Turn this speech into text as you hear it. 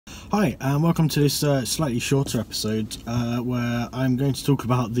Hi, and welcome to this slightly shorter episode where I'm going to talk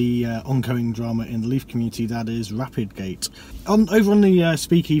about the ongoing drama in the Leaf community, that is rapidgate. Over on the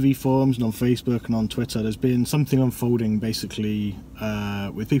Speak EV forums and on Facebook and on Twitter, there's been something unfolding basically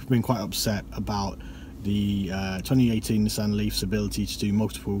with people being quite upset about the 2018 Nissan Leaf's ability to do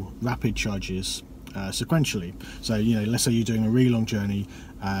multiple rapid charges sequentially. So, let's say you're doing a really long journey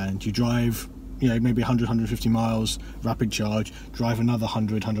and you drive maybe 100-150 miles, rapid charge, drive another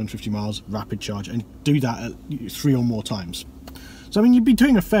 100-150 miles, rapid charge, and do that at 3 or more times. So, you'd be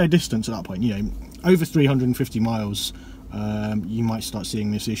doing a fair distance at that point. Over 350 miles, you might start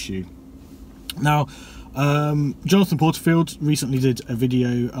seeing this issue. Now, Jonathan Porterfield recently did a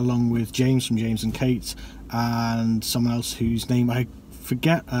video along with James from James and Kate, and someone else whose name I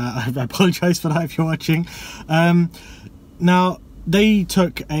forget. I apologise for that if you're watching. Now, they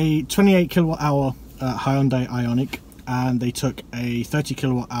took a 28 kilowatt hour Hyundai Ioniq, and they took a 30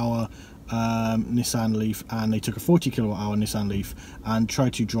 kilowatt hour Nissan Leaf, and they took a 40 kilowatt hour Nissan Leaf and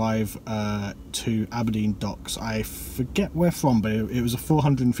tried to drive to Aberdeen docks. I forget where from, but it was a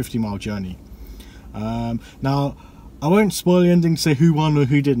 450 mile journey. Now, I won't spoil the ending to say who won or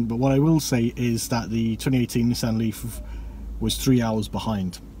who didn't, but what I will say is that the 2018 Nissan Leaf was 3 hours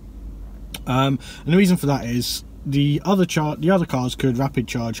behind. And the reason for that is the other cars could rapid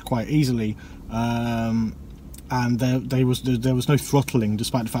charge quite easily, and there was no throttling,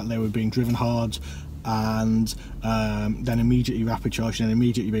 despite the fact they were being driven hard, and then immediately rapid charge and then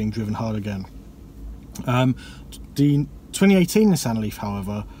immediately being driven hard again. The 2018 Nissan Leaf,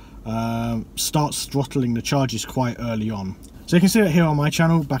 however, starts throttling the charges quite early on. So you can see it here on my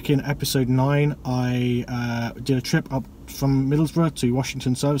channel. Back in episode 9, I did a trip up from Middlesbrough to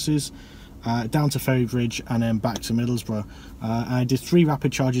Washington Services, down to Ferry Bridge, and then back to Middlesbrough. And I did 3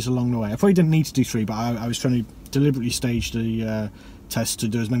 rapid charges along the way. I probably didn't need to do 3, but I was trying to deliberately stage the test to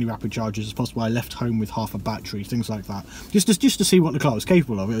do as many rapid charges as possible. I left home with half a battery, things like that, just to see what the car was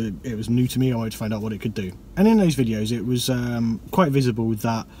capable of. It was new to me. I wanted to find out what it could do. And in those videos, it was quite visible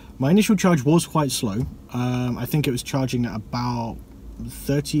that my initial charge was quite slow. I think it was charging at about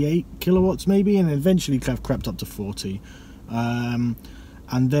 38 kilowatts maybe, and eventually kind of crept up to 40. And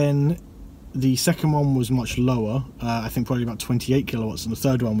then the second one was much lower, I think probably about 28 kilowatts, and the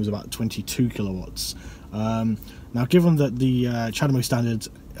third one was about 22 kilowatts. Now, given that the CHAdeMO standard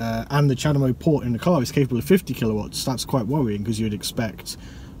and the CHAdeMO port in the car is capable of 50 kilowatts, that's quite worrying, because you'd expect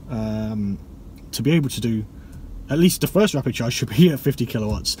to be able to do at least the first rapid charge should be at 50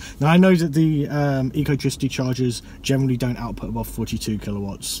 kilowatts. Now, I know that the Ecotricity chargers generally don't output above 42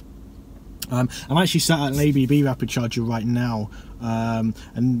 kilowatts. I'm actually sat at an ABB rapid charger right now,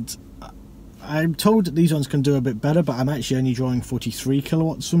 and I'm told that these ones can do a bit better, but I'm actually only drawing 43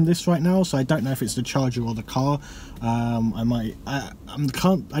 kilowatts from this right now, so I don't know if it's the charger or the car. I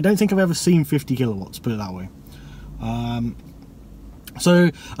don't think I've ever seen 50 kilowatts, put it that way. So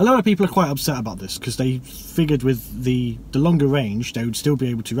a lot of people are quite upset about this, because they figured with the longer range they would still be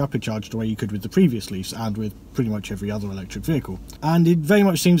able to rapid charge the way you could with the previous Leafs and with pretty much every other electric vehicle. And it very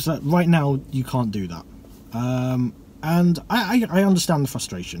much seems that right now you can't do that. And I understand the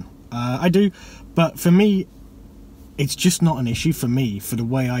frustration. I do, but for me, it's just not an issue for me, for the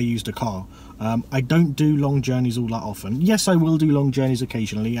way I use the car. I don't do long journeys all that often. Yes, I will do long journeys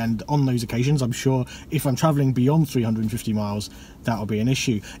occasionally, and on those occasions, I'm sure if I'm travelling beyond 350 miles, that'll be an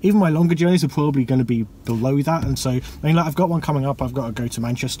issue. Even my longer journeys are probably going to be below that, and so, I've got one coming up. I've got to go to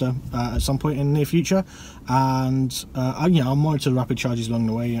Manchester at some point in the near future, and I'll monitor the rapid charges along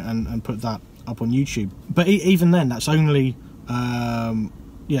the way and put that up on YouTube. But even then, that's only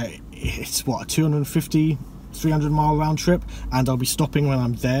it's what, a 250, 300 mile round trip, and I'll be stopping when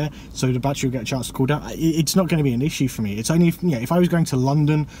I'm there, so the battery will get a chance to cool down. It's not going to be an issue for me. It's only if I was going to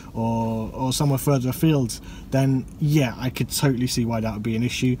London or somewhere further afield, then yeah, I could totally see why that would be an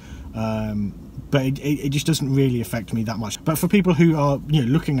issue. But it just doesn't really affect me that much. But for people who are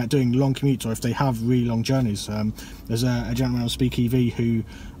looking at doing long commutes, or if they have really long journeys, there's a gentleman on Speak EV who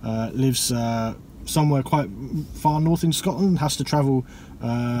lives somewhere quite far north in Scotland, has to travel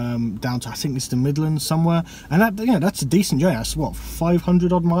down to, I think it's the Midlands somewhere, and that's a decent journey. That's what,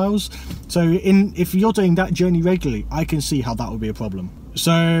 500 odd miles. So if you're doing that journey regularly, I can see how that would be a problem.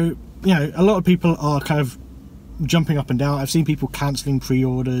 So a lot of people are kind of jumping up and down. I've seen people cancelling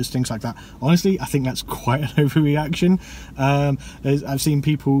pre-orders, things like that. Honestly, I think that's quite an overreaction. I've seen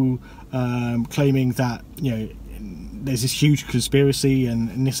people claiming that there's this huge conspiracy and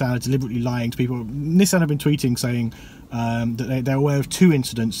Nissan are deliberately lying to people. Nissan have been tweeting saying that they're aware of 2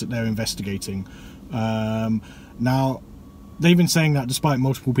 incidents that they're investigating. Now, they've been saying that despite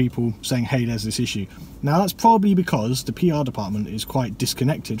multiple people saying, hey, there's this issue. Now, that's probably because the PR department is quite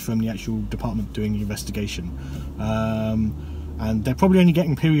disconnected from the actual department doing the investigation. And they're probably only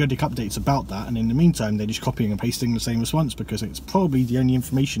getting periodic updates about that, and in the meantime they're just copying and pasting the same response because it's probably the only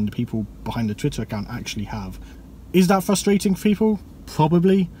information the people behind the Twitter account actually have. Is that frustrating for people?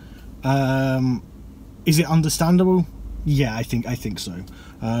 Probably. Is it understandable? Yeah, I think so.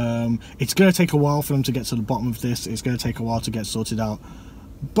 It's going to take a while for them to get to the bottom of this. It's going to take a while to get sorted out,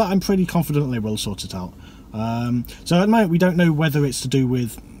 but I'm pretty confident they will sort it out. So at the moment we don't know whether it's to do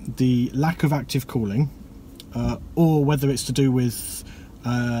with the lack of active cooling, or whether it's to do with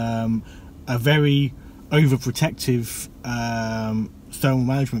a very overprotective thermal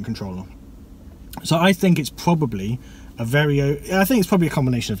management controller. So I think it's probably a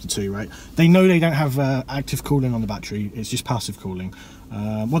combination of the two, right? They know they don't have active cooling on the battery, it's just passive cooling.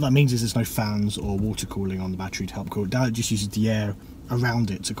 What that means is there's no fans or water cooling on the battery to help cool it down. It just uses the air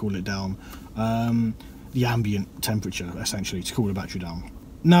around it to cool it down. The ambient temperature, essentially, to cool the battery down.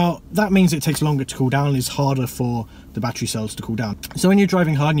 Now, that means it takes longer to cool down, it's harder for the battery cells to cool down. So when you're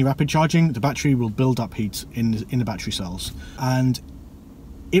driving hard and you're rapid charging, the battery will build up heat in the battery cells. And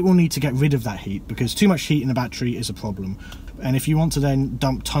it will need to get rid of that heat, because too much heat in the battery is a problem. And if you want to then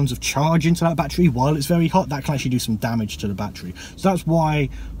dump tons of charge into that battery while it's very hot, that can actually do some damage to the battery. So that's why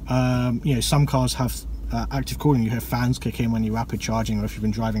you know, some cars have active cooling. You hear fans kick in when you're rapid charging, or if you've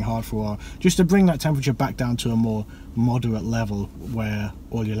been driving hard for a while, just to bring that temperature back down to a more moderate level where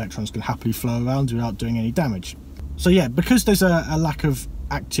all the electrons can happily flow around without doing any damage. So yeah, because there's a lack of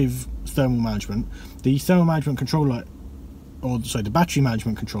active thermal management, the thermal management controller, or sorry, the battery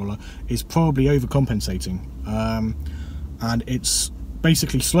management controller is probably overcompensating, and it's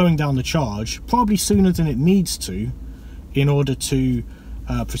basically slowing down the charge probably sooner than it needs to in order to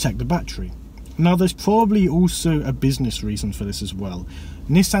protect the battery. Now, there's probably also a business reason for this as well.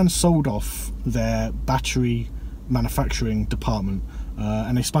 Nissan sold off their battery manufacturing department,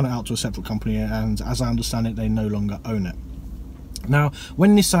 and they spun it out to a separate company, and as I understand it, they no longer own it. Now,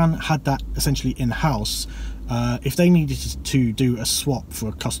 when Nissan had that essentially in-house, if they needed to do a swap for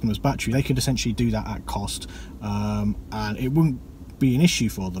a customer's battery, they could essentially do that at cost, and it wouldn't be an issue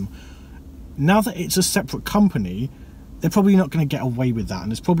for them. Now that it's a separate company, they're probably not going to get away with that,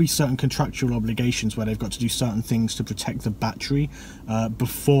 and there's probably certain contractual obligations where they've got to do certain things to protect the battery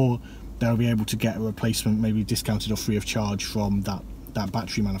before they'll be able to get a replacement, maybe discounted or free of charge, from that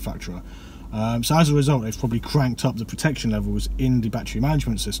battery manufacturer. So as a result, they've probably cranked up the protection levels in the battery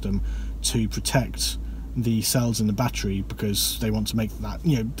management system to protect the cells in the battery, because they want to make that,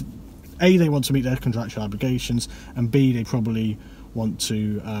 you know, A, they want to meet their contractual obligations, and B, they probably want to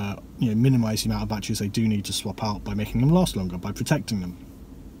you know, minimise the amount of batteries they do need to swap out by making them last longer, by protecting them.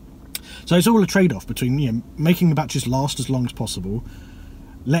 So it's all a trade-off between, you know, making the batteries last as long as possible,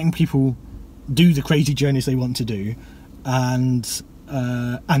 letting people do the crazy journeys they want to do, and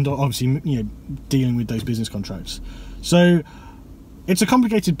obviously, you know, dealing with those business contracts. So it's a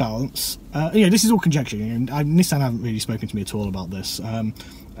complicated balance. You know, this is all conjecture, and Nissan haven't really spoken to me at all about this.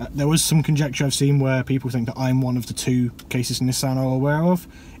 There was some conjecture I've seen where people think that I'm one of the 2 cases Nissan are aware of.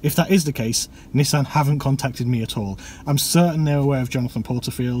 If that is the case, Nissan haven't contacted me at all. I'm certain they're aware of Jonathan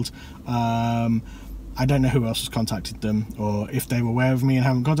Porterfield. I don't know who else has contacted them, or if they were aware of me and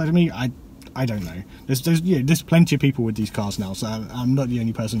haven't contacted me. I don't know. There's plenty of people with these cars now, so I'm not the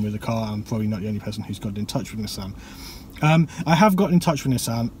only person with a car. I'm probably not the only person who's got in touch with Nissan. I have got in touch with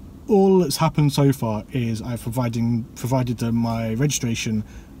Nissan. All that's happened so far is I've provided them my registration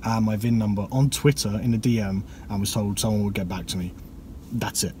and my VIN number on Twitter in a DM, and was told someone would get back to me.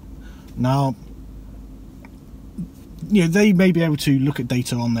 That's it. Now, you know, they may be able to look at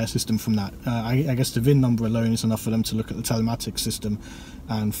data on their system from that. I guess the VIN number alone is enough for them to look at the telematics system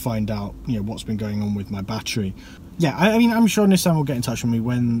and find out, you know, what's been going on with my battery. Yeah, I mean, I'm sure Nissan will get in touch with me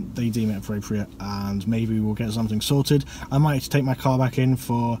when they deem it appropriate, and maybe we'll get something sorted. I might have to take my car back in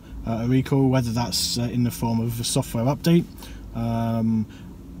for a recall, whether that's in the form of a software update,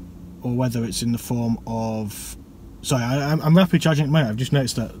 or whether it's in the form of... Sorry, I'm rapid charging at the moment. I've just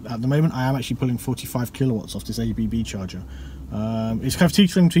noticed that at the moment I am actually pulling 45 kilowatts off this ABB charger. It's kind of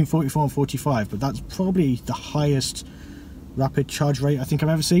teetering between 44 and 45, but that's probably the highest rapid charge rate I think I've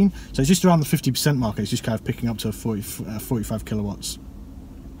ever seen. So it's just around the 50% mark. It's just kind of picking up to 45 kilowatts.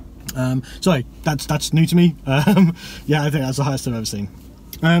 Sorry, that's new to me. Yeah, I think that's the highest I've ever seen.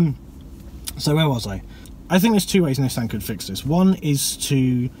 So where was I? I think there's 2 ways Nissan could fix this. One is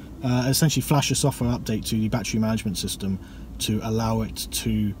to essentially flash a software update to the battery management system to allow it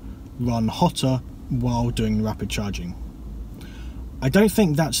to run hotter while doing the rapid charging. I don't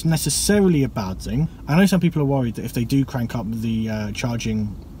think that's necessarily a bad thing. I know some people are worried that if they do crank up the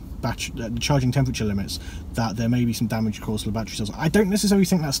charging temperature limits, that there may be some damage caused to the battery cells. I don't necessarily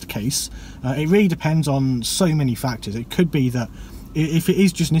think that's the case. It really depends on so many factors. It could be that if it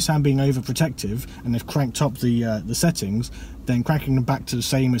is just Nissan being overprotective and they've cranked up the settings, then cranking them back to the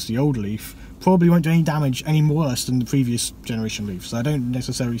same as the old Leaf probably won't do any damage any worse than the previous generation Leaf. So I don't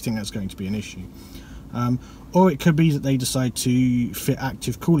necessarily think that's going to be an issue. Or it could be that they decide to fit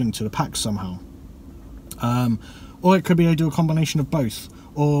active cooling to the pack somehow. Or it could be they do a combination of both,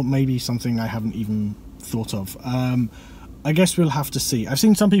 or maybe something I haven't even thought of. I guess we'll have to see. I've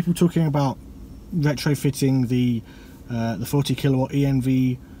seen some people talking about retrofitting the 40 kilowatt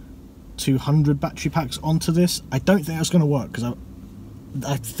ENV 200 battery packs onto this. I don't think that's going to work, because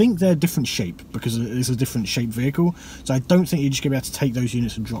I think they're a different shape, because it's a different shaped vehicle. So I don't think you're just going to be able to take those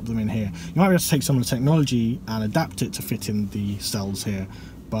units and drop them in here. You might be able to take some of the technology and adapt it to fit in the cells here,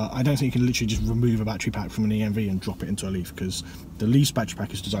 but I don't think you can literally just remove a battery pack from an ENV and drop it into a Leaf, because the Leaf's battery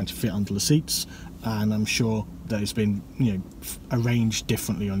pack is designed to fit under the seats, and I'm sure that it's been, you know, arranged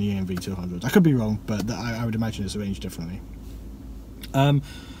differently on the ENV 200. I could be wrong, but I would imagine it's arranged differently.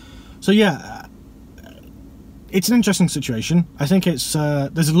 So yeah, it's an interesting situation. I think it's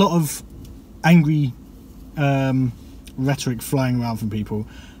there's a lot of angry rhetoric flying around from people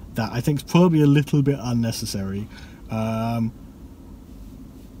that I think is probably a little bit unnecessary.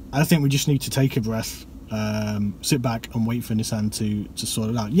 I think we just need to take a breath, sit back and wait for Nissan to sort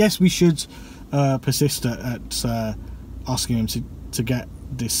it out. Yes, we should persist at asking them to get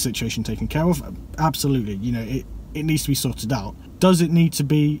this situation taken care of. Absolutely, you know, it needs to be sorted out. Does it need to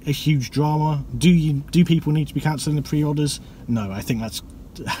be a huge drama? Do people need to be cancelling the pre-orders? No, I think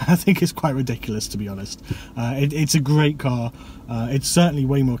it's quite ridiculous, to be honest. It's a great car. It's certainly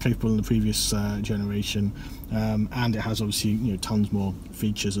way more capable than the previous generation, and it has obviously, you know, tons more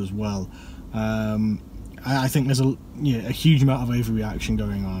features as well. I think there's a huge amount of overreaction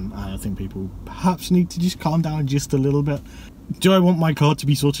going on, and I think people perhaps need to just calm down just a little bit. Do I want my car to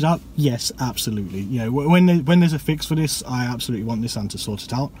be sorted out? Yes, absolutely. You know, when there's a fix for this, I absolutely want Nissan to sort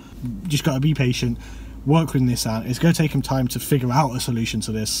it out. Just got to be patient, work with Nissan. It's going to take them time to figure out a solution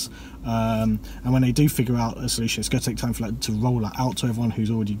to this, and when they do figure out a solution, it's going to take time for that to roll it out to everyone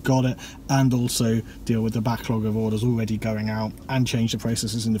who's already got it, and also deal with the backlog of orders already going out and change the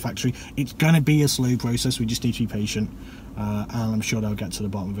processes in the factory. It's going to be a slow process. We just need to be patient, and I'm sure they'll get to the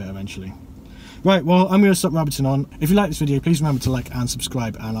bottom of it eventually. Right, well, I'm going to stop rabbiting on. If you like this video, please remember to like and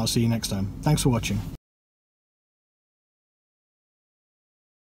subscribe, and I'll see you next time. Thanks for watching.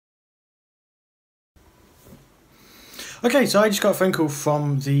 Okay, so I just got a phone call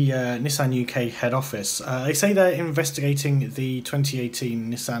from the Nissan UK head office. They say they're investigating the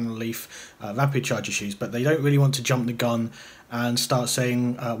 2018 Nissan Leaf rapid charge issues, but they don't really want to jump the gun and start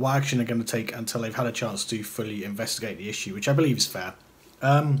saying what action they're going to take until they've had a chance to fully investigate the issue, which I believe is fair.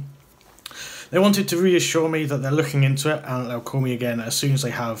 They wanted to reassure me that they're looking into it and they'll call me again as soon as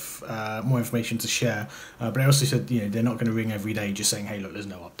they have more information to share. But they also said, you know, they're not going to ring every day just saying, hey, look, there's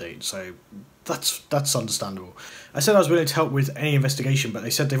no update. So that's understandable. I said I was willing to help with any investigation, but they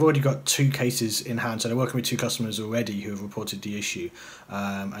said they've already got 2 cases in hand, so they're working with 2 customers already who have reported the issue.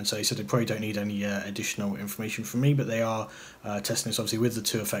 And so they said they probably don't need any additional information from me, but they are testing this obviously with the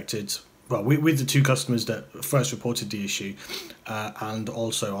 2 affected. Well, with the 2 customers that first reported the issue, and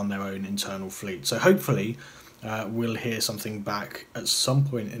also on their own internal fleet. So hopefully we'll hear something back at some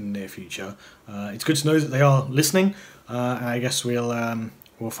point in the near future. It's good to know that they are listening, and I guess we'll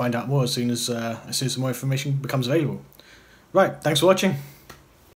find out more as soon as some more information becomes available. Right, thanks for watching.